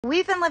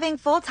We've been living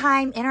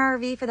full-time in our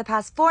RV for the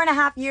past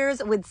 4.5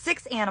 years with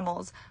 6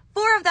 animals.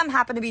 4 of them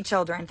happen to be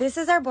children. This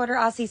is our border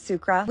Aussie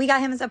Sukra. We got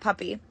him as a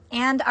puppy.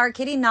 And our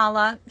kitty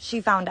Nala,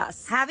 she found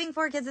us. Having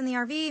 4 kids in the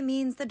RV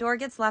means the door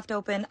gets left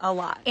open a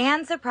lot.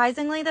 And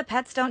surprisingly, the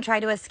pets don't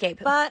try to escape.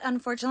 But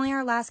unfortunately,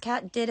 our last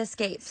cat did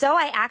escape. So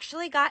I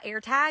actually got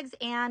air tags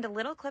and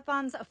little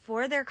clip-ons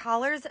for their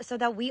collars so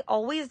that we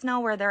always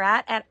know where they're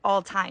at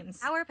all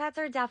times. Our pets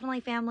are definitely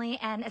family,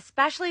 and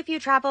especially if you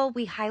travel,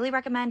 we highly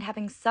recommend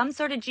having some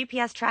sort of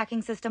GPS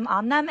tracking system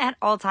on them at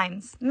all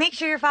times. Make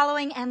sure you're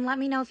following and let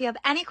me know if you have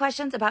any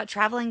questions about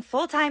traveling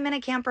full-time in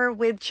a camper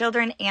with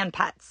children and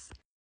pets.